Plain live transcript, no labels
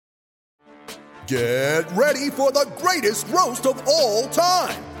Get ready for the greatest roast of all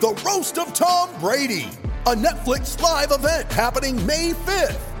time, the Roast of Tom Brady, a Netflix live event happening May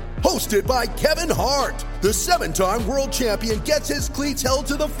 5th. Hosted by Kevin Hart, the 7-time world champion gets his cleats held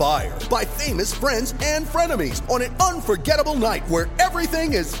to the fire by famous friends and frenemies on an unforgettable night where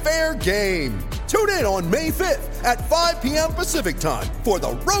everything is fair game. Tune in on May 5th at 5 p.m. Pacific time for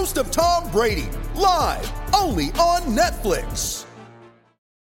the Roast of Tom Brady, live only on Netflix.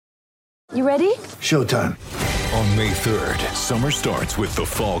 You ready? Showtime. On May 3rd, summer starts with The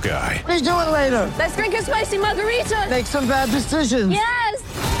Fall Guy. Let's do it later. Let's drink a spicy margarita. Make some bad decisions. Yes!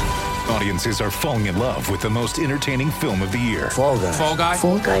 Audiences are falling in love with the most entertaining film of the year. Fall Guy. Fall Guy?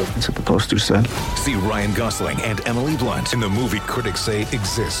 Fall Guy. That's what the poster said. See Ryan Gosling and Emily Blunt in the movie critics say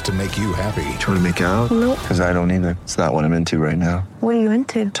exists to make you happy. Trying to make it out? Nope. Because I don't either. It's not what I'm into right now. What are you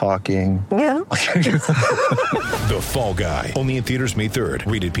into? Talking. Yeah. The Fall Guy. Only in theaters May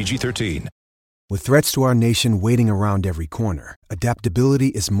 3rd. Rated PG-13. With threats to our nation waiting around every corner, adaptability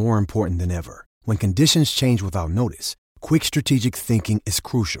is more important than ever. When conditions change without notice, quick strategic thinking is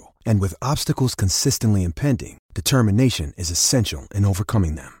crucial. And with obstacles consistently impending, determination is essential in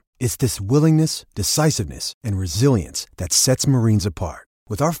overcoming them. It's this willingness, decisiveness, and resilience that sets Marines apart.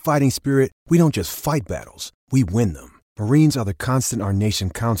 With our fighting spirit, we don't just fight battles, we win them. Marines are the constant our nation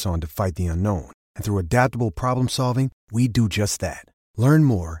counts on to fight the unknown. And through adaptable problem solving, we do just that. Learn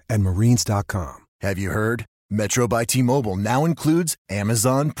more at marines.com. Have you heard? Metro by T-Mobile now includes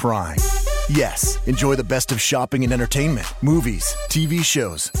Amazon Prime. Yes, enjoy the best of shopping and entertainment, movies, TV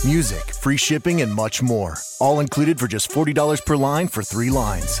shows, music, free shipping, and much more. All included for just $40 per line for 3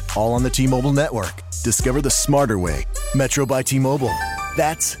 lines. All on the T-Mobile network. Discover the smarter way. Metro by T-Mobile.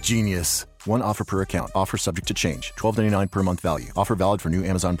 That's genius. One offer per account. Offer subject to change. $12.99 per month value. Offer valid for new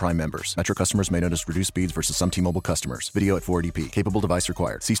Amazon Prime members. Metro customers may notice reduced speeds versus some T-Mobile customers. Video at 480p. Capable device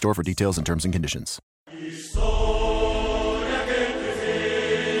required. See store for details and terms and conditions.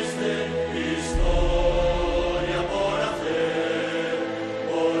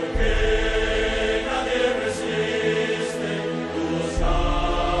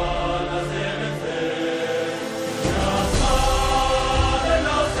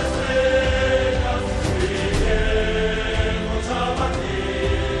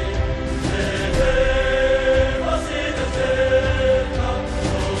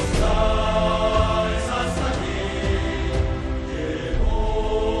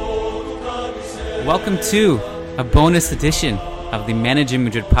 Welcome to a bonus edition of the Managing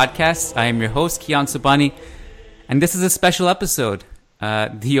Madrid podcast. I am your host, Kiyan Subani, and this is a special episode.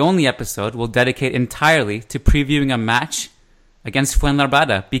 The only episode we'll dedicate entirely to previewing a match against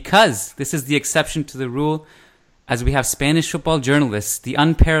Fuenlabrada, because this is the exception to the rule, as we have Spanish football journalists, the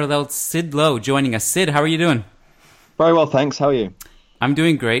unparalleled Sid Lowe, joining us. Sid, how are you doing? Very well, thanks. How are you? I'm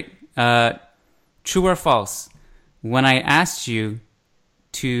doing great. True or false? When I asked you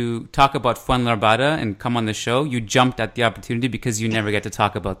to talk about Fuenlabrada and come on the show, you jumped at the opportunity because you never get to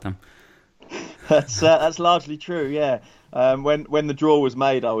talk about them. That's largely true, yeah. When the draw was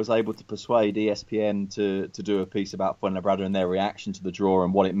made, I was able to persuade ESPN to do a piece about Fuenlabrada and their reaction to the draw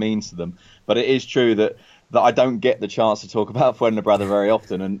and what it means to them. But it is true that I don't get the chance to talk about Fuenlabrada very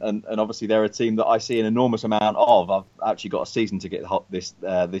often, and obviously they're a team that I see an enormous amount of. I've actually got a season ticket this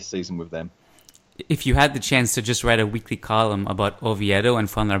season with them. If you had the chance to just write a weekly column about Oviedo and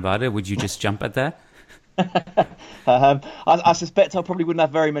Fuenlabrada, would you just jump at that? I suspect I probably wouldn't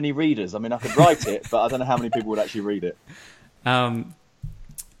have very many readers. I mean, I could write it, but I don't know how many people would actually read it. I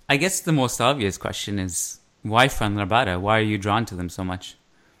guess the most obvious question is, why Fuenlabrada? Why are you drawn to them so much?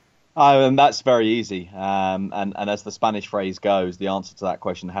 And that's very easy. And as the Spanish phrase goes, the answer to that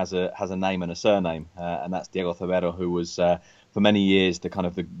question has a name and a surname, and that's Diego Cervero, who was for many years the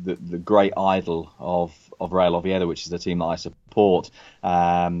great idol of Real Oviedo, which is the team that I support.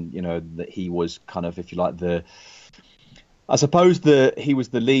 That he was kind of, if you like, he was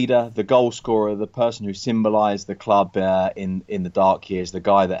the leader, the goal scorer, the person who symbolised the club in the dark years, the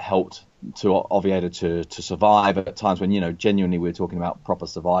guy that helped to Oviedo to survive at times when, genuinely we were talking about proper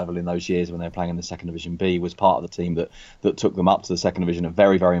survival in those years when they were playing in the Second Division B, was part of the team that took them up to the Second Division. A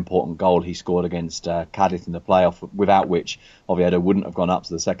very, very important goal he scored against Cadiz in the playoff, without which Oviedo wouldn't have gone up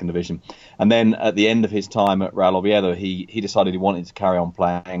to the Second Division. And then at the end of his time at Real Oviedo, he decided he wanted to carry on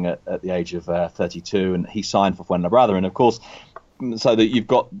playing at the age of 32, and he signed for Fuenlabrada. And of course, so that you've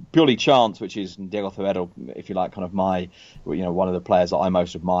got purely chance, which is Diego Cervero, if you like, kind of one of the players that I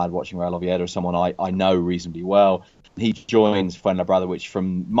most admired watching Real Oviedo, someone I know reasonably well. He joins Fuenlabrada, which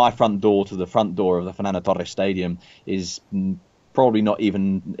from my front door to the front door of the Fernando Torres Stadium is probably not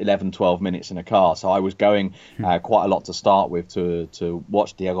even 11, 12 minutes in a car. So I was going quite a lot to start with to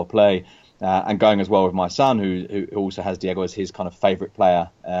watch Diego play. And going as well with my son, who also has Diego as his kind of favourite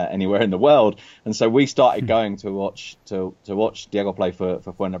player anywhere in the world. And so we started going to watch Diego play for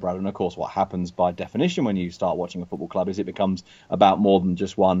Fuenlabrada. And of course, what happens by definition when you start watching a football club is it becomes about more than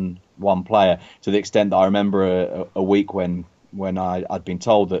just one player. To the extent that I remember a week when I'd been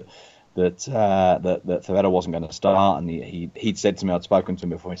told that Ferreira wasn't going to start, and he'd said to me, I'd spoken to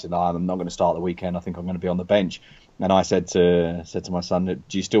him before, he said, no, I'm not going to start the weekend, I think I'm going to be on the bench. And I said to my son,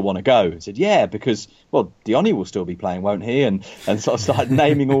 do you still want to go? He said, yeah, because, well, Diony will still be playing, won't he? And sort of started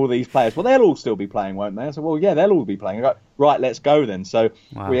naming all these players. Well, they'll all still be playing, won't they? I said, well, yeah, they'll all be playing. I go, right, let's go then. So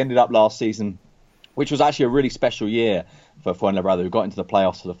we ended up last season, which was actually a really special year for Fuenlabrada, who got into the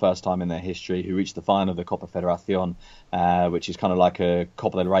playoffs for the first time in their history, who reached the final of the Copa Federación, which is kind of like a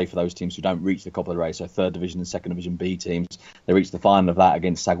Copa del Rey for those teams who don't reach the Copa del Rey, so third division and second division B teams. They reached the final of that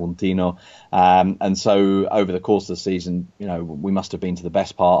against Saguntino. And so over the course of the season, we must have been to the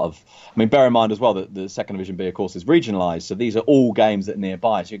best part of... I mean, bear in mind as well that the second division B, of course, is regionalised, so these are all games that are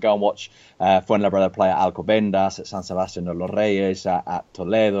nearby. So you go and watch Fuenlabrada play at Alcobendas, at San Sebastián de los Reyes, at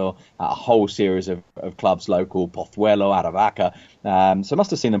Toledo, at a whole series of clubs local, Pozuelo, Aravaca. So I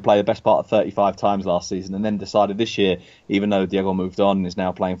must have seen them play the best part of 35 times last season, and then decided this year, even though Diego moved on and is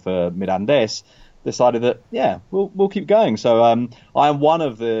now playing for Mirandes, decided that, we'll keep going. So I am one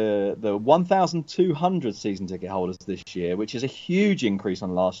of the 1,200 season ticket holders this year, which is a huge increase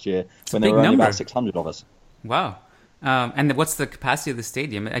on last year when there were only about 600 of us. Wow. And what's the capacity of the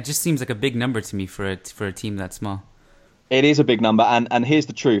stadium? It just seems like a big number to me for a team that small. It is a big number, and here's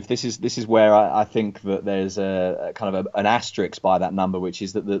the truth. This is where I think that there's a kind of an asterisk by that number, which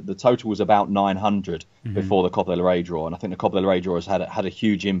is that the total was about 900 before the Copa del Rey draw, and I think the Copa del Rey draw has had a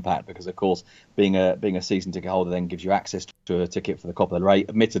huge impact because, of course, being a season ticket holder then gives you access to a ticket for the Copa del Rey.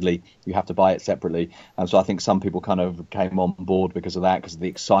 Admittedly, you have to buy it separately, and so I think some people kind of came on board because of that, because of the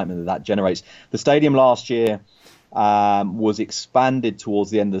excitement that generates. The stadium last year was expanded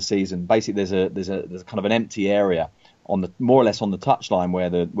towards the end of the season. Basically, there's a kind of an empty area more or less on the touchline where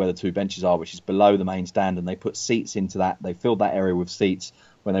the two benches are, which is below the main stand, and they put seats into that. They filled that area with seats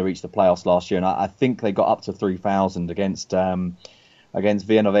when they reached the playoffs last year, and I think they got up to 3,000 against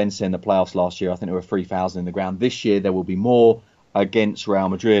Villanovense in the playoffs last year. I think there were 3,000 in the ground. This year there will be more against Real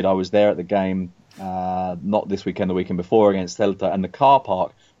Madrid. I was there at the game, not this weekend, the weekend before, against Celta, and the car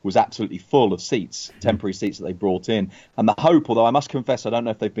park was absolutely full of seats, temporary seats that they brought in. And the hope, although I must confess, I don't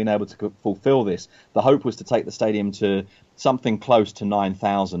know if they've been able to fulfill this, the hope was to take the stadium to something close to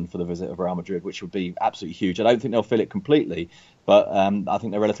 9,000 for the visit of Real Madrid, which would be absolutely huge. I don't think they'll fill it completely, but I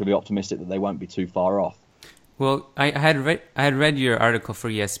think they're relatively optimistic that they won't be too far off. Well, I had read your article for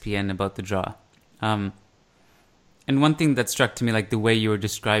ESPN about the draw. And one thing that struck to me, like the way you were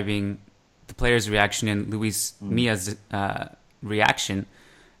describing the players' reaction and Luis Mia's reaction,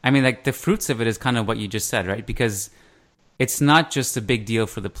 I mean, like the fruits of it is kind of what you just said, right? Because it's not just a big deal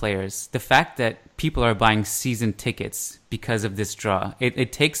for the players. The fact that people are buying season tickets because of this draw,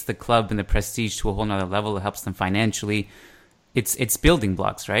 it takes the club and the prestige to a whole nother level. It helps them financially. It's building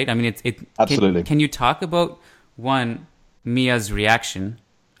blocks, right? I mean, absolutely. Can you talk about, one, Mia's reaction,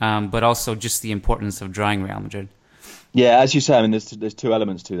 but also just the importance of drawing Real Madrid? Yeah, as you say, I mean, there's two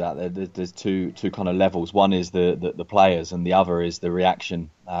elements to that. There's two kind of levels. One is the players, and the other is the reaction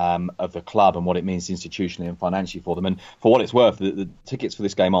of the club and what it means institutionally and financially for them. And for what it's worth, the tickets for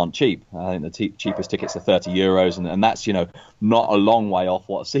this game aren't cheap. I think the cheapest tickets are €30, and that's not a long way off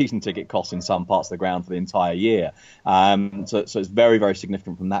what a season ticket costs in some parts of the ground for the entire year. So it's very, very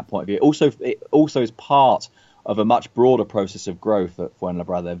significant from that point of view. It also is part of a much broader process of growth at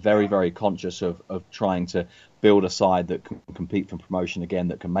Fuenlabrada. They're very, very conscious of trying to build a side that can compete for promotion again,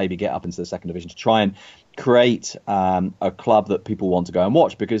 that can maybe get up into the second division, to try and create a club that people want to go and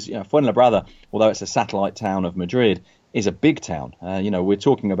watch. Because Fuenlabrada, although it's a satellite town of Madrid, is a big town. We're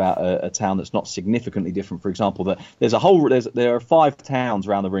talking about a town that's not significantly different. For example, that there are 5 towns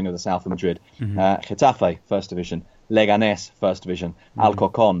around the ring of the south of Madrid. Getafe, first division. Leganés, first division.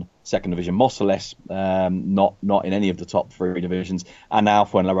 Alcorcón, second division. Móstoles, not in any of the top 3 divisions. And now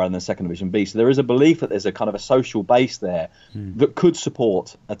Fuenlabrada in the second division B. So there is a belief that there's a kind of a social base there that could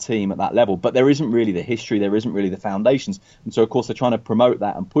support a team at that level. But there isn't really the history, there isn't really the foundations. And so, of course, they're trying to promote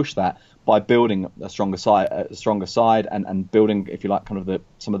that and push that by building a stronger side and building, if you like, kind of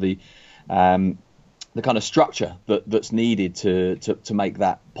some of the kind of structure that's needed to make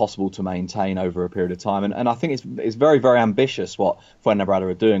that possible to maintain over a period of time. And I think it's very, very ambitious what Fuenlabrada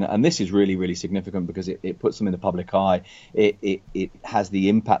are doing. And this is really, really significant because it puts them in the public eye. It has the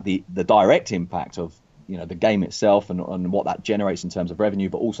impact, the direct impact of the game itself and what that generates in terms of revenue,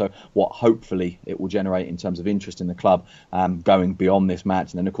 but also what hopefully it will generate in terms of interest in the club going beyond this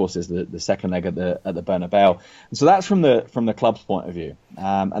match. And then of course there's the second leg at the Bernabeu. And so that's from the club's point of view.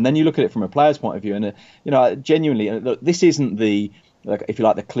 And then you look at it from a player's point of view, and genuinely, look, this isn't if you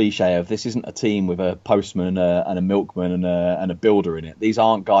like, the cliche of this isn't a team with a postman and a milkman and a builder in it. These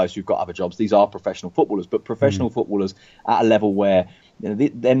aren't guys who've got other jobs. These are professional footballers, but professional footballers at a level where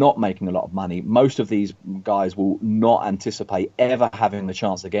they're not making a lot of money. Most of these guys will not anticipate ever having the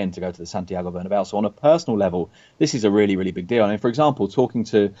chance again to go to the Santiago Bernabeu. So on a personal level, this is a really, really big deal. I mean, for example, talking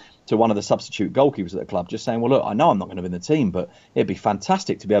to one of the substitute goalkeepers at the club, just saying, well, look, I know I'm not going to win the team, but it'd be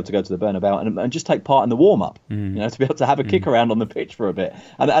fantastic to be able to go to the Bernabeu and just take part in the warm-up, to be able to have a kick around on the pitch for a bit.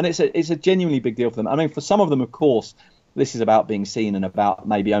 And it's a genuinely big deal for them. I mean, for some of them, of course, this is about being seen and about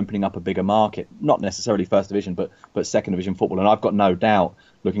maybe opening up a bigger market, not necessarily first division, but second division football. And I've got no doubt,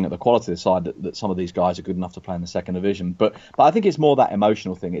 looking at the quality of the side, that some of these guys are good enough to play in the second division. But I think it's more that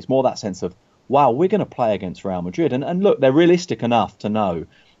emotional thing. It's more that sense of, wow, we're going to play against Real Madrid. And look, they're realistic enough to know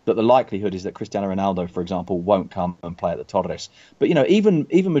that the likelihood is that Cristiano Ronaldo, for example, won't come and play at the Torres. But, even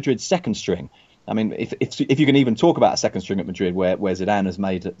Madrid's second string, I mean, if you can even talk about a second string at Madrid where Zidane has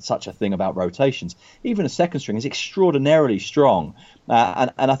made such a thing about rotations, even a second string is extraordinarily strong.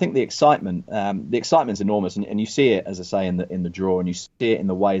 And I think the excitement's enormous. And you see it, as I say, in the draw, and you see it in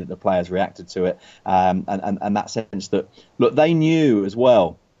the way that the players reacted to it. And that sense that, look, they knew as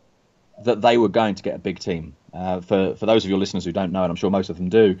well that they were going to get a big team. For those of your listeners who don't know, and I'm sure most of them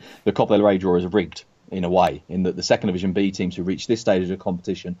do, the Copa del Rey draw is rigged in a way, in that the second division B teams who reach this stage of the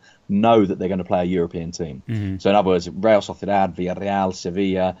competition know that they're going to play a European team. So in other words, Real Sociedad, Villarreal,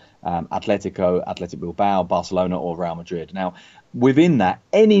 Sevilla, Athletic Bilbao, Barcelona or Real Madrid. Now, within that,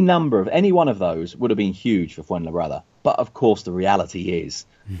 any one of those would have been huge for Fuenlabrada. But of course, the reality is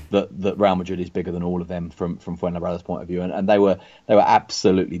that Real Madrid is bigger than all of them from Fuenlabrada's point of view, and they were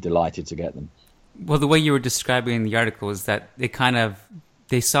absolutely delighted to get them. Well, the way you were describing in the article is that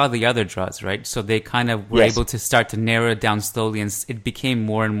they saw the other draws, right? So they kind of were able to start to narrow it down slowly, and it became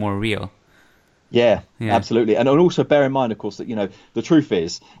more and more real. Yeah, absolutely. And also bear in mind, of course, that, the truth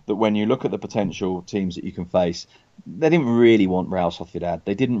is that when you look at the potential teams that you can face, they didn't really want Real Sociedad.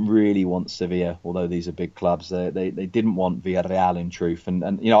 They didn't really want Sevilla, although these are big clubs. They didn't want Villarreal, in truth. And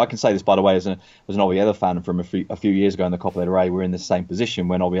I can say this, by the way, as an Oviedo fan from a few years ago in the Copa del Rey. We're in the same position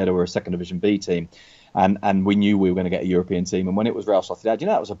when Oviedo were a second division B team. And we knew we were going to get a European team. And when it was Real Sociedad,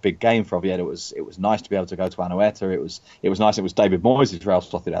 that was a big game for Oviedo. It was nice to be able to go to Anoeta. It was nice. It was David Moyes' Real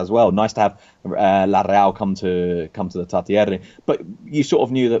Sociedad as well. Nice to have La Real come to the Tartiere. But you sort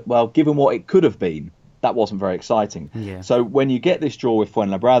of knew that, well, given what it could have been, that wasn't very exciting. Yeah. So when you get this draw with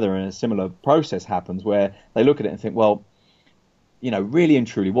Fuenlabrada, and a similar process happens where they look at it and think, well, really and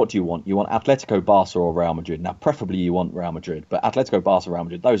truly, what do you want? You want Atletico, Barca or Real Madrid? Now, preferably you want Real Madrid, but Atletico, Barca, Real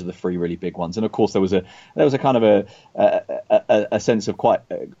Madrid, those are the three really big ones. And of course, there was a kind of a sense of quite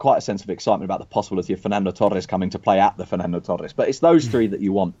a sense of excitement about the possibility of Fernando Torres coming to play at the Fernando Torres. But it's those three that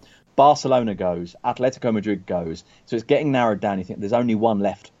you want. Barcelona goes, Atletico Madrid goes. So it's getting narrowed down. You think there's only one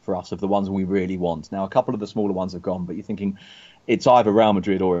left for us of the ones we really want. Now, a couple of the smaller ones have gone, but you're thinking it's either Real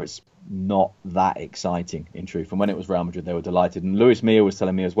Madrid or it's not that exciting, in truth. And when it was Real Madrid, they were delighted. And Luis Milla was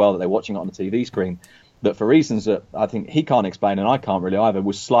telling me as well that they're watching it on the TV screen, that for reasons that I think he can't explain and I can't really either,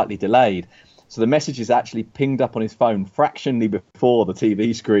 was slightly delayed. So the message is actually pinged up on his phone fractionally before the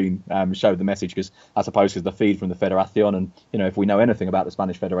TV screen showed the message, because I suppose because the feed from the Federación, and if we know anything about the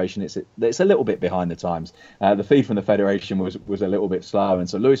Spanish Federation, it's a little bit behind the times. The feed from the Federation was a little bit slow, and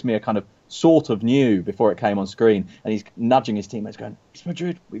so Luis Milla kind of sort of knew before it came on screen, and he's nudging his teammates, going, "It's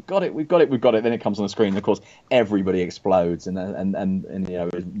Madrid, we've got it." Then it comes on the screen, and of course everybody explodes, and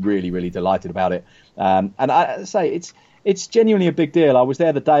is really, really delighted about it. And I say it's genuinely a big deal. I was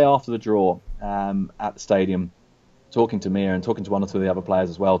there the day after the draw at the stadium, talking to Mia and talking to one or two of the other players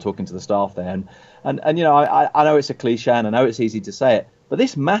as well, talking to the staff there. And I know it's a cliche and I know it's easy to say it, but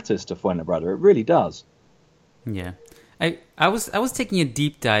this matters to Fuenlabrada. It really does. Yeah. I was taking a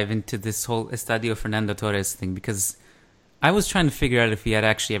deep dive into this whole Estadio Fernando Torres thing, because I was trying to figure out if he had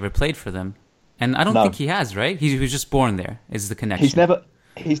actually ever played for them. And I don't think he has, right? He was just born there, is the connection.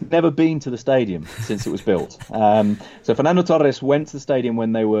 He's never been to the stadium since it was built. So Fernando Torres went to the stadium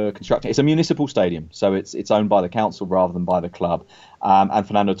when they were constructing. It's a municipal stadium, so it's owned by the council rather than by the club. And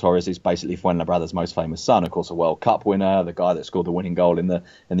Fernando Torres is basically Fuenlabrada's most famous son, of course, a World Cup winner, the guy that scored the winning goal in the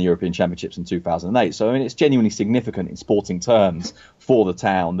European Championships in 2008. So I mean, it's genuinely significant in sporting terms for the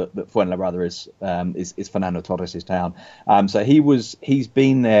town that Fuenlabrada is Fernando Torres' town. So he's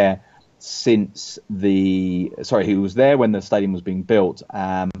been there since he was there when the stadium was being built,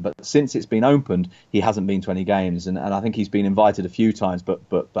 but since it's been opened, he hasn't been to any games, and I think he's been invited a few times,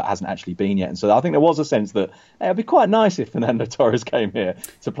 but hasn't actually been yet. And so I think there was a sense that it'd be quite nice if Fernando Torres came here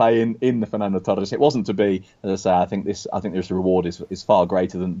to play in the Fernando Torres. It wasn't to be, as I say. I think this reward is far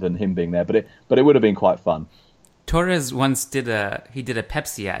greater than him being there, but it would have been quite fun. Torres once did a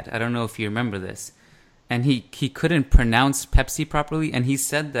Pepsi ad. I don't know if you remember this, and he couldn't pronounce Pepsi properly, and he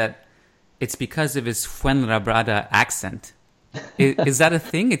said that it's because of his Fuenlabrada accent. Is that a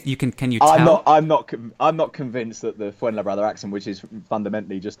thing? Can you tell? I'm not convinced that the Fuenlabrada accent, which is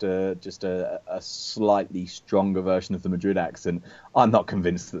fundamentally just a slightly stronger version of the Madrid accent, I'm not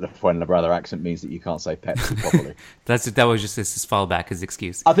convinced that the Fuenlabrada accent means that you can't say Pepsi properly. That was just his fallback, his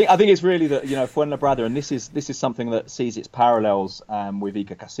excuse. I think it's really that, Fuenlabrada, and this is something that sees its parallels with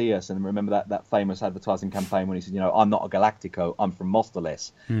Iker Casillas, and remember that famous advertising campaign when he said, I'm not a Galactico, I'm from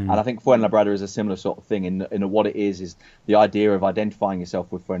Móstoles. And I think Fuenlabrada is a similar sort of thing in what it is the idea of identifying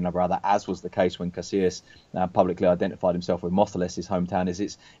yourself with Fuenlabrada, as was the case when Casillas publicly identified himself with Móstoles, his hometown.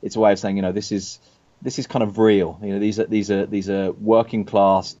 It's a way of saying, this is kind of real. These are working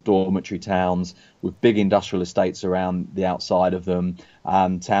class dormitory towns with big industrial estates around the outside of them,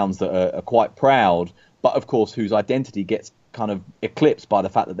 towns that are quite proud, but of course whose identity gets kind of eclipsed by the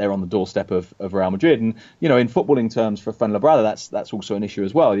fact that they're on the doorstep of Real Madrid. And in footballing terms for Fuenlabrada, that's also an issue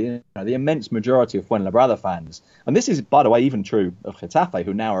as well. The immense majority of Fuenlabrada fans, and this is, by the way, even true of Getafe,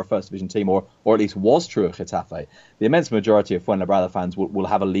 who now are a first division team, or at least was true of Getafe. The immense majority of Fuenlabrada fans will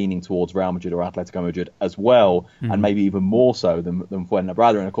have a leaning towards Real Madrid or Atletico Madrid as well, and maybe even more so than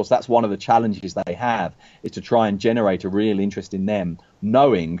Fuenlabrada. And of course, that's one of the challenges they have, is to try and generate a real interest in them,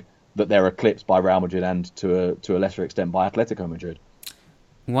 knowing that they're eclipsed by Real Madrid and to a lesser extent by Atletico Madrid.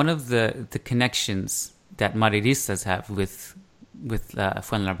 One of the connections that Madridistas have with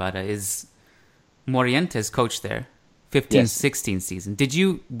Fuenlabrada is Morientes coached there, 15-16 season.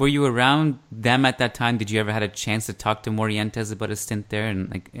 Were you around them at that time? Did you ever had a chance to talk to Morientes about a stint there,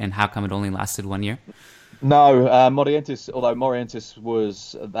 and how come it only lasted 1 year? No, Morientes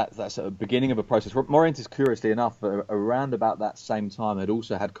was that's at the beginning of a process. Morientes, curiously enough, around about that same time, had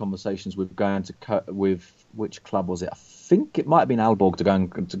also had conversations with with which club was it? I think it might have been Aalborg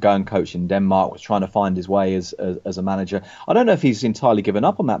to go and coach in Denmark. Was trying to find his way as a manager. I don't know if he's entirely given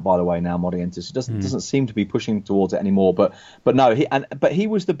up on that, by the way. Now Morientes, he doesn't seem to be pushing towards it anymore. But no, he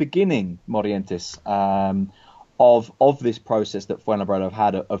was the beginning, Morientes, of this process that Fuenlabrada have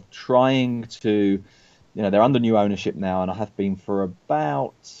had of trying to. They're under new ownership now, and I have been for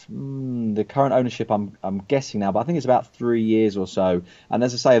about the current ownership. I'm guessing now, but I think it's about 3 years or so. And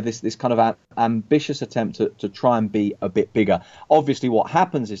as I say, of this kind of ambitious attempt to try and be a bit bigger. Obviously, what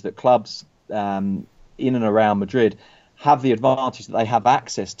happens is that clubs in and around Madrid have the advantage that they have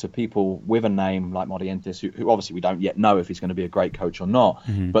access to people with a name like Morientes, who obviously we don't yet know if he's going to be a great coach or not,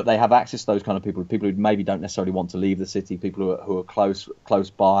 but they have access to those kind of people who maybe don't necessarily want to leave the city, people who are close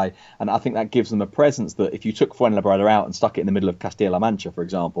by, and I think that gives them a presence that if you took Fuenlabrada out and stuck it in the middle of Castilla-La Mancha, for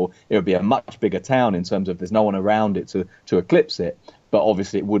example, it would be a much bigger town in terms of there's no one around it to eclipse it, but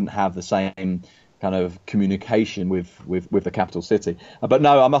obviously it wouldn't have the same kind of communication with the capital city. But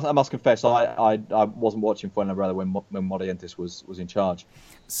no, I must confess, I wasn't watching Fuenlabrada when Morientes was in charge.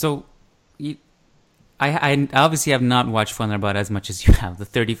 So, I obviously have not watched Fuenlabrada as much as you have. The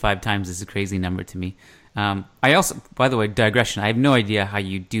 35 times is a crazy number to me. I also, by the way, digression, I have no idea how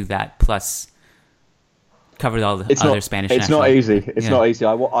you do that, plus covered all the other Spanish. It's not easy. It's not easy.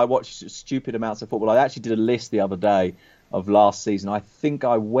 I watch stupid amounts of football. I actually did a list the other day of last season. I think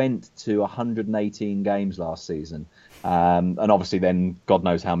I went to 118 games last season, and obviously then God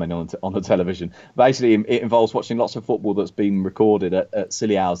knows how many on the television. Basically, it involves watching lots of football that's been recorded at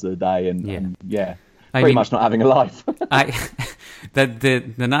silly hours of the day, and pretty much not having a life.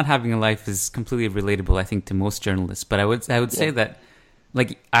 The not having a life is completely relatable, I think, to most journalists. But I would say that,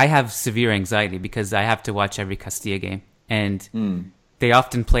 like, I have severe anxiety because I have to watch every Castilla game, and they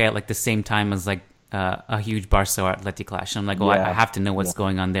often play at like the same time as like a huge Barca or Atleti clash. And I'm like, I have to know what's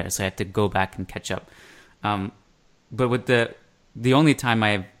going on there, so I have to go back and catch up. But with the only time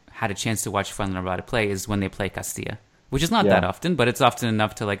I've had a chance to watch Fuenlabrada play is when they play Castilla, which is not that often, but it's often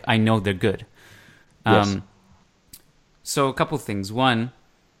enough to like I know they're good. So a couple things. One,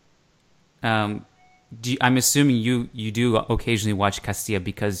 I'm assuming you do occasionally watch Castilla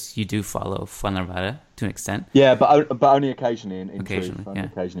because you do follow Fuenlabrada to an extent. Yeah, but only occasionally.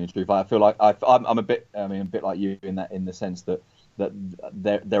 Occasionally in truth. I feel like I'm a bit like you in the sense that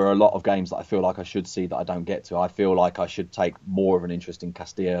that there are a lot of games that I feel like I should see that I don't get to. I feel like I should take more of an interest in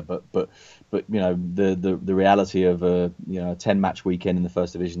Castilla, but the reality of a 10-match weekend in the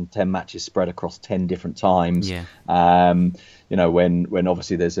first division, 10 matches spread across 10 different times. Yeah. When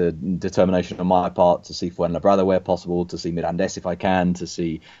obviously there's a determination on my part to see Fuenlabrada where possible, to see Mirandés if I can, to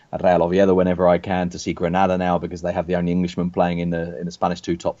see Real Oviedo whenever I can, to see Granada now because they have the only Englishman playing in the Spanish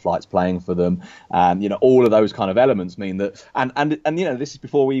 2 top flights playing for them. All of those kind of elements mean that, and this is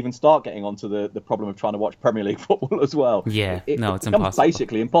before we even start getting onto the problem of trying to watch Premier League football as well. Yeah, it's impossible.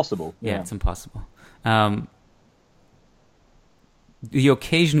 Basically impossible. Yeah, it's impossible. The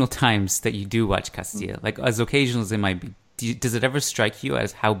occasional times that you do watch Castilla, like as occasional as it might be, does it ever strike you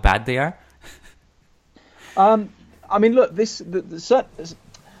as how bad they are? Look,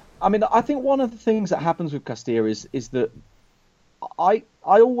 I think one of the things that happens with Castilla is that I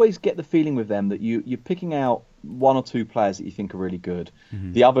always get the feeling with them that you're picking out one or two players that you think are really good.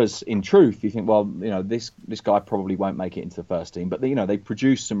 Mm-hmm. The others, in truth, you think, well, this guy probably won't make it into the first team. But they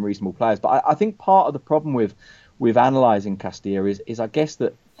produce some reasonable players. But I think part of the problem with analysing Castilla is I guess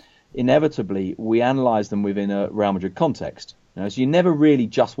that inevitably we analyse them within a Real Madrid context. So you're never really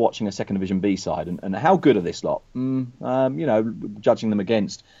just watching a second division B side and how good are this lot? Judging them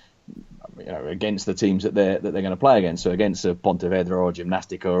against the teams that they're going to play against. So against a Pontevedra or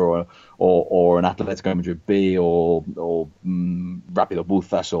Gimnástica or an Atletico Madrid B or Rápido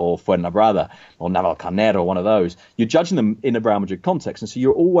Buzas or Fuenlabrada or Navalcarnero, one of those. You're judging them in a Real Madrid context, and so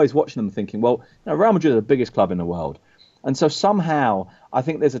you're always watching them thinking, well, Real Madrid are the biggest club in the world. And so somehow I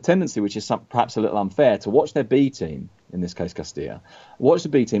think there's a tendency, which is perhaps a little unfair, to watch their B team, in this case Castilla, watch the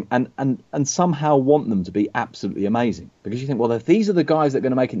B team and somehow want them to be absolutely amazing. Because you think, well, if these are the guys that are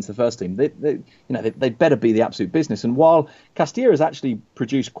going to make it into the first team, they'd better be the absolute business. And while Castilla has actually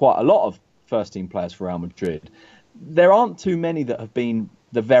produced quite a lot of first team players for Real Madrid, there aren't too many that have been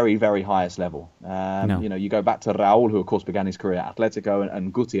the very, very highest level. No. You go back to Raúl, who of course began his career at Atletico,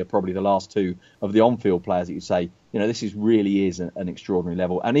 and Guti are probably the last two of the on-field players that you say, this really is an extraordinary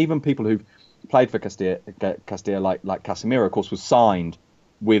level. And even people who've played for Castilla like Casemiro, of course, was signed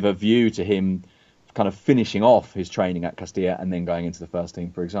with a view to him kind of finishing off his training at Castilla and then going into the first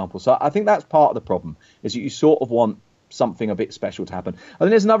team, for example. So I think that's part of the problem, is that you sort of want something a bit special to happen. I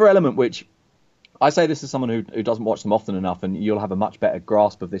think there's another element which, I say this as someone who doesn't watch them often enough, and you'll have a much better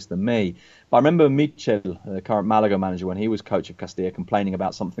grasp of this than me. But I remember Michel, the current Malaga manager, when he was coach of Castilla, complaining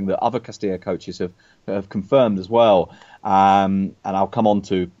about something that other Castilla coaches have confirmed as well. And I'll come on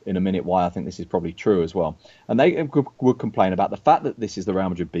to in a minute why I think this is probably true as well. And they would complain about the fact that this is the Real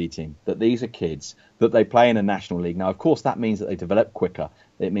Madrid B team, that these are kids, that they play in a national league. Now, of course, that means that they develop quicker.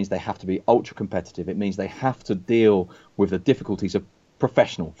 It means they have to be ultra competitive. It means they have to deal with the difficulties of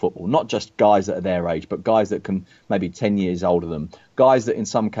professional football, not just guys that are their age, but guys that can maybe 10 years older than them, guys that in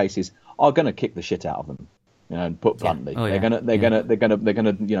some cases are going to kick the shit out of them, and put bluntly. They're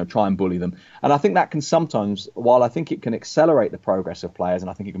gonna try and bully them. And I think that can sometimes, while I think it can accelerate the progress of players, and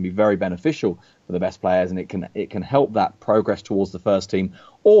I think it can be very beneficial for the best players, and it can help that progress towards the first team,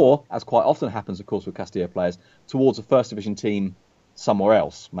 or, as quite often happens of course with Castilla players, towards a first division team somewhere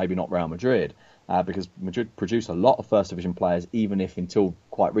else, maybe not Real Madrid. Because Madrid produce a lot of first division players, even if until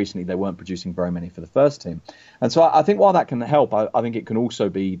quite recently they weren't producing very many for the first team. And so I think while that can help, I think it can also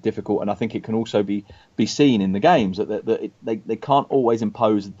be difficult, and I think it can also be seen in the games that they can't always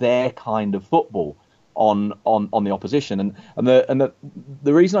impose their kind of football on the opposition. And the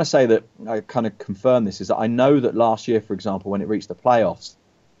reason I say that, I kind of confirm this, is that I know that last year, for example, when it reached the playoffs,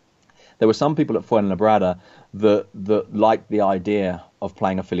 there were some people at Fuenlabrada that liked the idea of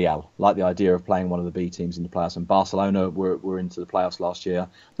playing a filial, like the idea of playing one of the B teams in the playoffs. And Barcelona were into the playoffs last year.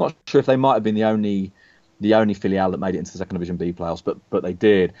 Not sure if they might have been the only filial that made it into the second division B playoffs, but they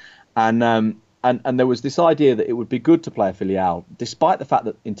did. And there was this idea that it would be good to play a filial, despite the fact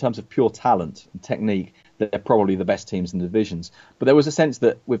that in terms of pure talent and technique, they're probably the best teams in the divisions. But there was a sense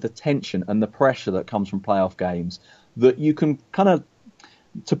that with the tension and the pressure that comes from playoff games, that you can kind of,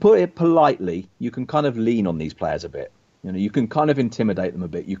 to put it politely, you can kind of lean on these players a bit. You can kind of intimidate them a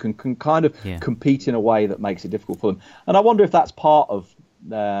bit. You can kind of compete in a way that makes it difficult for them. And I wonder if that's part of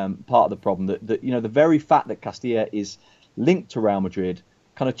the problem, that the very fact that Castilla is linked to Real Madrid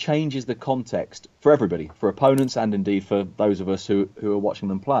kind of changes the context for everybody, for opponents and indeed for those of us who are watching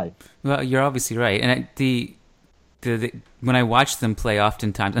them play. Well, you're obviously right. And when I watch them play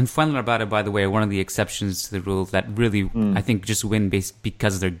oftentimes, and Fuenlabrada, by the way, are one of the exceptions to the rule that really, I think, just win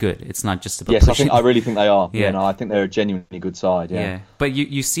because they're good. It's not just about pushing. I really think they are. Yeah, I think they're a genuinely good side. Yeah. But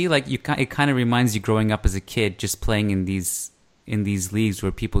you see, like, it kind of reminds you growing up as a kid, just playing in these leagues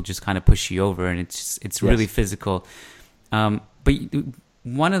where people just kind of push you over, and it's really physical. But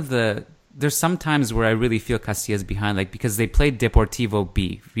there's some times where I really feel Castilla's behind, like because they played Deportivo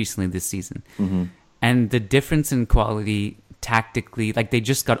B recently this season, and the difference in quality tactically, like they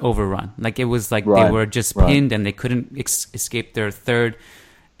just got overrun. Like it was like they were just pinned and they couldn't escape their third.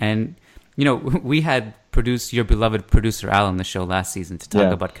 And we had your beloved producer Al on the show last season to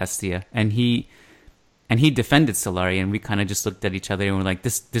talk about Castilla, and he defended Solari, and we kind of just looked at each other and we're like,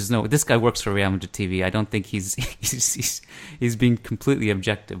 this guy works for Real Madrid TV. I don't think he's being completely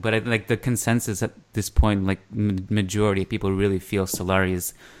objective. But I like the consensus at this point, like majority of people really feel Solari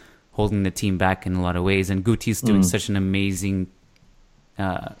is holding the team back in a lot of ways, and Guti's doing such an amazing,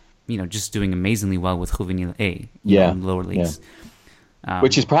 just doing amazingly well with Juvenil A, in lower leagues.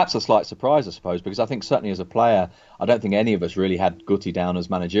 Which is perhaps a slight surprise, I suppose, because I think certainly as a player, I don't think any of us really had Guti down as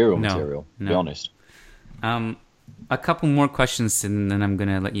managerial material, to be honest. A couple more questions and then I'm going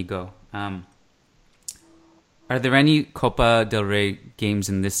to let you go. Are there any Copa del Rey games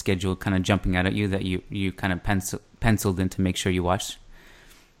in this schedule kind of jumping out at you that you kind of penciled in to make sure you watched?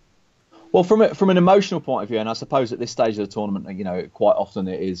 Well, from an emotional point of view, and I suppose at this stage of the tournament, quite often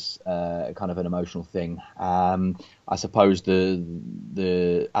it is kind of an emotional thing. I suppose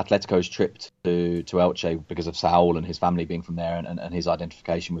the Atletico's trip to Elche because of Saul and his family being from there and his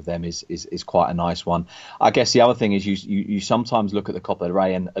identification with them is quite a nice one. I guess the other thing is you sometimes look at the Copa del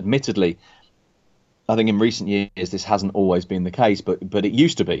Rey, and admittedly, I think in recent years this hasn't always been the case, but it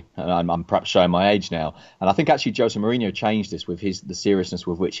used to be. And I'm perhaps showing my age now. And I think actually Jose Mourinho changed this with the seriousness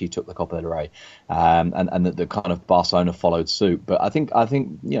with which he took the Copa del Rey, and the kind of Barcelona followed suit. But I think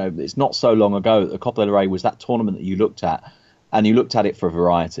it's not so long ago that the Copa del Rey was that tournament that you looked at, and you looked at it for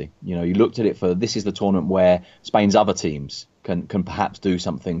variety. You looked at it for, this is the tournament where Spain's other teams can perhaps do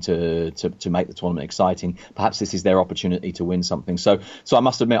something to make the tournament exciting. Perhaps this is their opportunity to win something. So I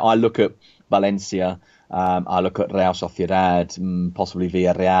must admit, I look at Valencia, I look at Real Sociedad, possibly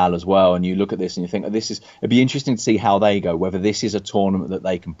Villarreal as well, and you look at this and you think it'd be interesting to see how they go, whether this is a tournament that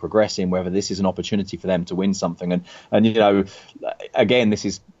they can progress in, whether this is an opportunity for them to win something. And again, this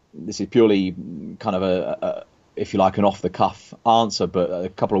is purely kind of a if you like, an off-the-cuff answer, but a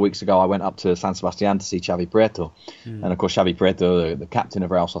couple of weeks ago I went up to San Sebastian to see Xavi Prieto. And of course Xavi Prieto, the captain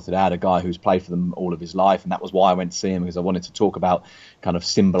of Real Sociedad, a guy who's played for them all of his life, and that was why I went to see him, because I wanted to talk about kind of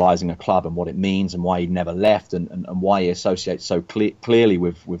symbolising a club and what it means and why he never left and why he associates so clearly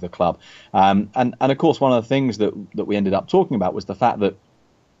with the club. And of course one of the things that we ended up talking about was the fact that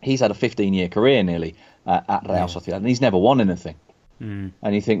he's had a 15-year career nearly at Real Sociedad, and he's never won anything. And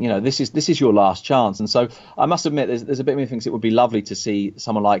you think, this is your last chance. And so I must admit, there's a bit of me thinks it would be lovely to see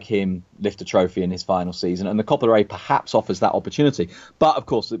someone like him lift a trophy in his final season, and the Copa del Rey perhaps offers that opportunity. But of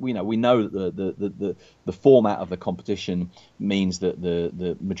course, we know that the format of the competition means that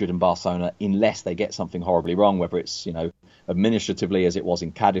the Madrid and Barcelona, unless they get something horribly wrong, whether it's administratively as it was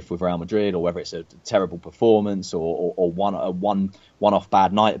in Cadiz with Real Madrid, or whether it's a terrible performance or one-off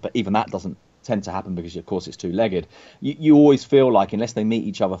bad night, but even that doesn't tend to happen because of course it's two-legged. You always feel like unless they meet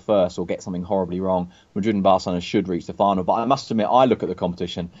each other first or get something horribly wrong, Madrid and Barcelona should reach the final. But I must admit, I look at the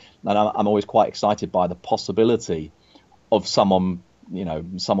competition and I'm always quite excited by the possibility of someone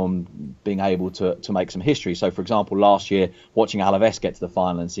being able to make some history. So for example, last year watching Alaves get to the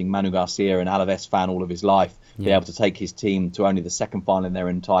final and seeing Manu Garcia, an Alaves fan all of his life, be able to take his team to only the second final in their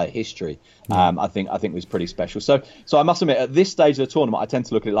entire history, I think was pretty special. So I must admit, at this stage of the tournament, I tend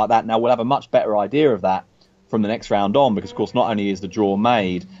to look at it like that. Now we'll have a much better idea of that from the next round on, because of course not only is the draw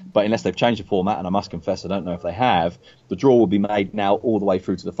made, but unless they've changed the format, and I must confess I don't know if they have, the draw will be made now all the way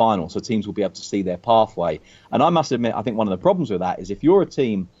through to the final, so teams will be able to see their pathway. And I must admit, I think one of the problems with that is if you're a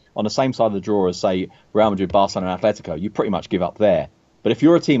team on the same side of the draw as, say, Real Madrid, Barcelona and Atletico, you pretty much give up there. But if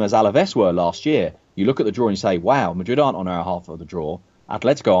you're a team as Alaves were last year, you look at the draw and you say, wow, Madrid aren't on our half of the draw,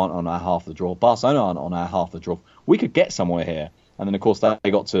 Atletico aren't on our half of the draw, Barcelona aren't on our half of the draw. We could get somewhere here. And then, of course,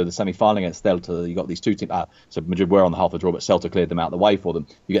 they got to the semi-final against Celta. You got these two teams. So Madrid were on the half of the draw, but Celta cleared them out of the way for them.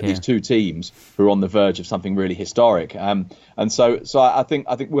 You get these two teams who are on the verge of something really historic. And so I think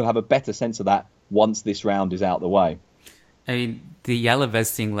we'll have a better sense of that once this round is out the way. I mean, the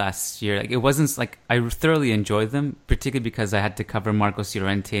Alaves thing last year, it wasn't I thoroughly enjoyed them, particularly because I had to cover Marcos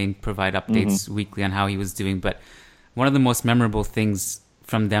Llorente and provide updates weekly on how he was doing. But one of the most memorable things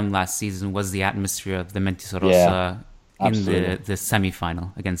from them last season was the atmosphere of the Mendizorroza in the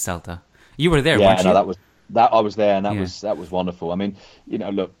semi-final against Celta. You were there, weren't you? Yeah, I was there, and that was wonderful. I mean,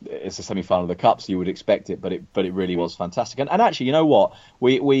 look, it's a semi-final of the Cup, so you would expect it, but it really was fantastic. And actually, you know what?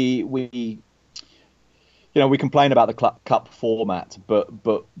 We we complain about the cup format,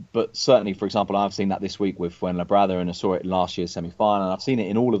 but certainly, for example, I've seen that this week with Fuenlabrada, and I saw it in last year's semi-final, and I've seen it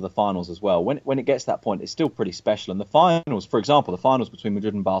in all of the finals as well. When it gets to that point, it's still pretty special. And the finals, for example, the finals between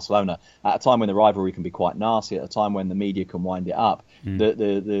Madrid and Barcelona, at a time when the rivalry can be quite nasty, at a time when the media can wind it up,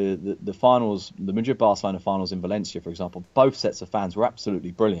 the finals, the Madrid-Barcelona finals in Valencia, for example, both sets of fans were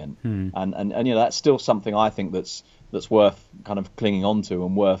absolutely brilliant, and that's still something I think that's worth kind of clinging on to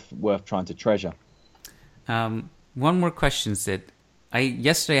and worth trying to treasure. One more question, Sid.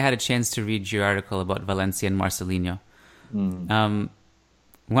 Yesterday I had a chance to read your article about Valencia and Marcelinho.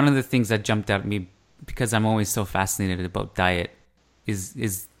 One of the things that jumped out at me, because I'm always so fascinated about diet,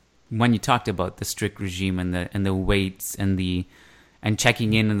 is when you talked about the strict regime and the weights and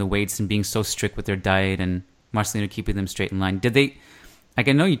checking in on the weights and being so strict with their diet, and Marcelino keeping them straight in line. Did they? Like,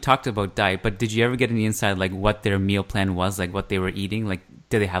 I know you talked about diet, but did you ever get any insight, like what their meal plan was, like what they were eating? Like,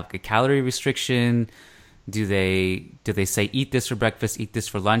 did they have like a calorie restriction? Do they say eat this for breakfast, eat this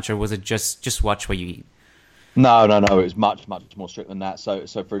for lunch, or was it just watch what you eat? No. It was much more strict than that. So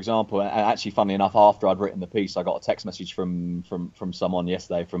for example, and actually, funnily enough, after I'd written the piece, I got a text message from someone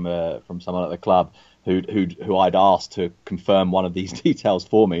yesterday from someone at the club who I'd asked to confirm one of these details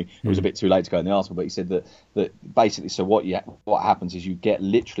for me. It was a bit too late to go in the article, but he said that basically, so what happens is you get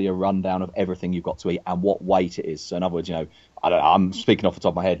literally a rundown of everything you've got to eat and what weight it is. So in other words, I'm speaking off the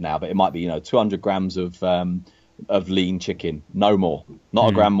top of my head now, but it might be 200 grams of lean chicken, no more, not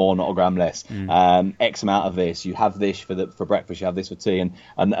a gram more, not a gram less. X amount of this. You have this for breakfast. You have this for tea, and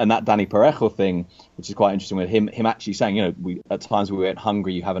that Dani Parejo thing, which is quite interesting with him actually saying, we at times we went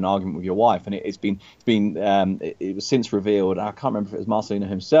hungry. You have an argument with your wife, and it was since revealed. I can't remember if it was Marcelino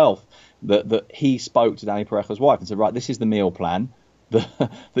himself that he spoke to Dani Parejo's wife and said, right, this is the meal plan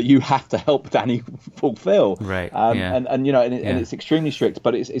that you have to help Danny fulfill. Right. And it's extremely strict,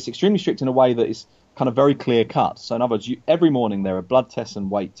 but it's extremely strict in a way that is kind of very clear cut. So in other words, every morning there are blood tests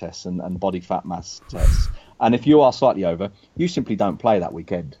and weight tests and body fat mass tests. And if you are slightly over, you simply don't play that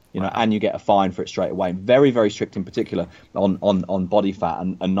weekend, and you get a fine for it straight away. Very, very strict in particular on body fat,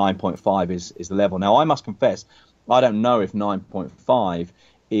 and 9.5 is the level. Now, I must confess, I don't know if 9.5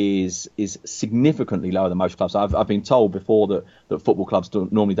 is significantly lower than most clubs. I've been told before that football clubs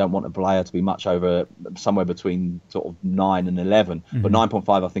normally don't want a player to be much over, somewhere between sort of 9 and 11, but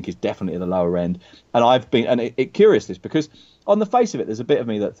 9.5 I think is definitely at the lower end. And it curious this, because on the face of it, there's a bit of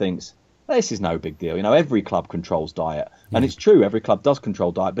me that thinks this is no big deal. Every club controls diet, and it's true, every club does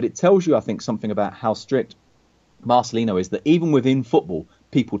control diet, but it tells you, I think, something about how strict Marcelino is, that even within football,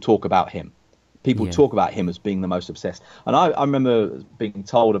 people talk about him. People talk about him as being the most obsessed. And I remember being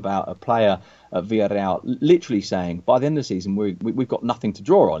told about a player at Villarreal literally saying, by the end of the season, we've got nothing to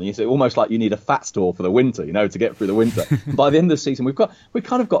draw on. It's almost like you need a fat store for the winter, to get through the winter. By the end of the season, we've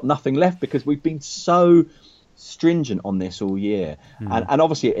kind of got nothing left, because we've been so stringent on this all year. And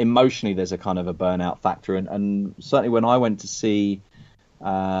obviously, emotionally, there's a kind of a burnout factor. And certainly when I went to see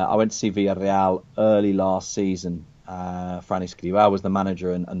Villarreal early last season, Fran Escribá was the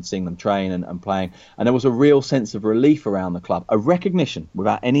manager, and seeing them train and playing, and there was a real sense of relief around the club, a recognition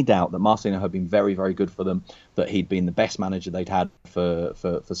without any doubt that Marcelino had been very, very good for them, that he'd been the best manager they'd had for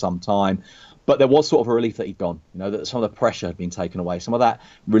some time, but there was sort of a relief that he'd gone, that some of the pressure had been taken away, some of that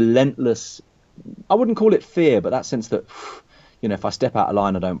relentless, I wouldn't call it fear, but that sense that if I step out of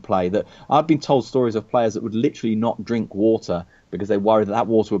line, I don't play. That I've been told stories of players that would literally not drink water because they worried that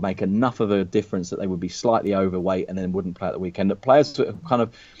water would make enough of a difference that they would be slightly overweight and then wouldn't play at the weekend. That players are kind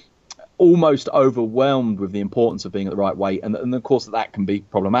of almost overwhelmed with the importance of being at the right weight, and of course that can be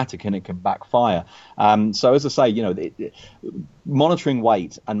problematic and it can backfire. So as I say, monitoring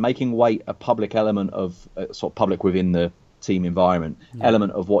weight and making weight a public element of sort of public within the team environment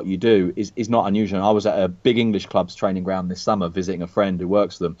element of what you do is not unusual. I was at a big English club's training ground this summer visiting a friend who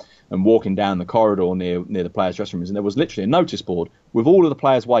works for them, and walking down the corridor near the players' dressing rooms, and there was literally a notice board with all of the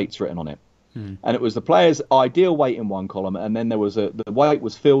players' weights written on it. And it was the players' ideal weight in one column, and then there was the weight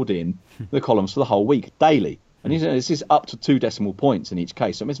was filled in the columns for the whole week daily. And this is up to 2 decimal points in each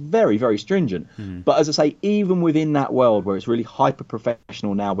case. So it's very, very stringent. But as I say, even within that world where it's really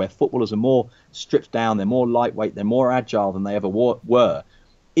hyper-professional now, where footballers are more stripped down, they're more lightweight, they're more agile than they ever were,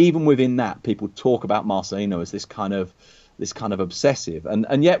 even within that, people talk about Marcelino as this kind of obsessive.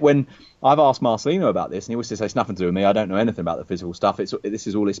 And yet when I've asked Marcelino about this, and he always says, it's nothing to do with me, I don't know anything about the physical stuff, this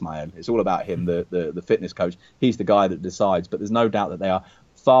is all Ismael. It's all about him, the fitness coach. He's the guy that decides. But there's no doubt that they are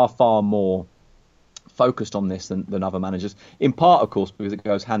far, far more focused on this than other managers. In part, of course, because it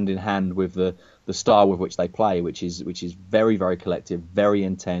goes hand in hand with the style with which they play, which is very, very collective, very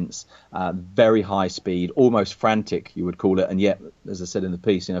intense, very high speed, almost frantic, you would call it. And yet, as I said in the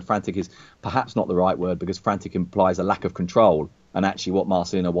piece, frantic is perhaps not the right word, because frantic implies a lack of control. And actually, what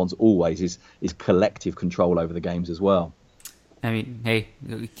Marcelino wants always is collective control over the games as well. I mean, hey,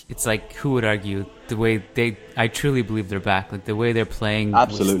 it's like, who would argue the way I truly believe they're back. Like, the way they're playing,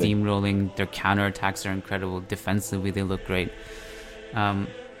 absolutely, with steamrolling, their counterattacks are incredible. Defensively, they look great.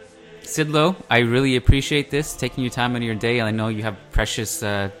 Sid Lowe, I really appreciate this, taking your time out of your day. I know you have precious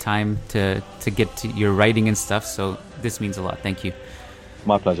time to get to your writing and stuff, so this means a lot. Thank you.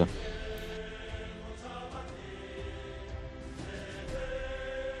 My pleasure.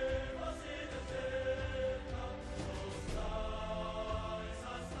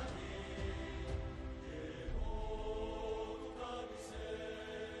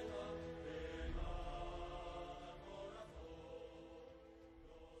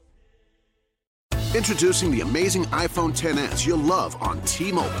 Introducing the amazing iPhone XS you'll love on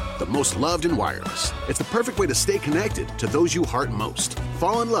T-Mobile, the most loved in wireless. It's the perfect way to stay connected to those you heart most.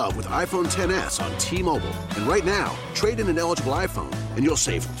 Fall in love with iPhone XS on T-Mobile. And right now, trade in an eligible iPhone and you'll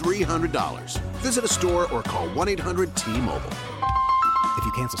save $300. Visit a store or call 1-800-T-Mobile. If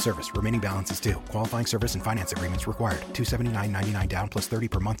you cancel service, remaining balance is due. Qualifying service and finance agreements required. $279.99 down plus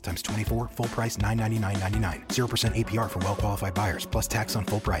 $30 per month times 24. Full price $999.99. 0% APR for well-qualified buyers plus tax on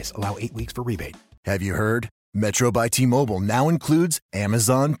full price. Allow 8 weeks for rebate. Have you heard? Metro by T-Mobile now includes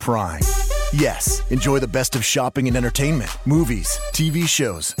Amazon Prime. Yes, enjoy the best of shopping and entertainment, movies, TV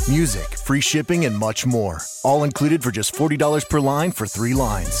shows, music, free shipping, and much more. All included for just $40 per line for 3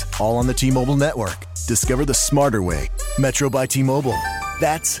 lines. All on the T-Mobile network. Discover the smarter way. Metro by T-Mobile.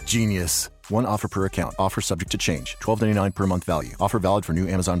 That's genius. One offer per account. Offer subject to change. $12.99 per month value. Offer valid for new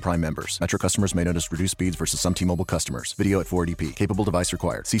Amazon Prime members. Metro customers may notice reduced speeds versus some T-Mobile customers. Video at 480p. Capable device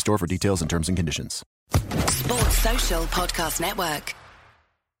required. See store for details and terms and conditions. Sports Social Podcast Network.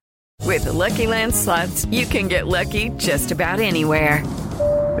 With the Lucky Land Slots, you can get lucky just about anywhere.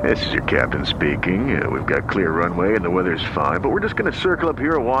 This is your captain speaking. We've got clear runway and the weather's fine, but we're just going to circle up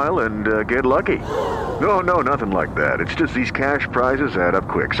here a while and get lucky. No, nothing like that. It's just these cash prizes add up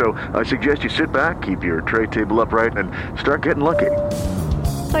quick. So I suggest you sit back, keep your tray table upright, and start getting lucky.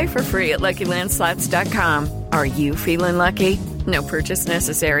 Play for free at LuckyLandSlots.com. Are you feeling lucky? No purchase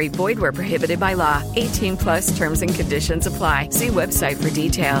necessary. Void where prohibited by law. 18+ terms and conditions apply. See website for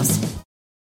details.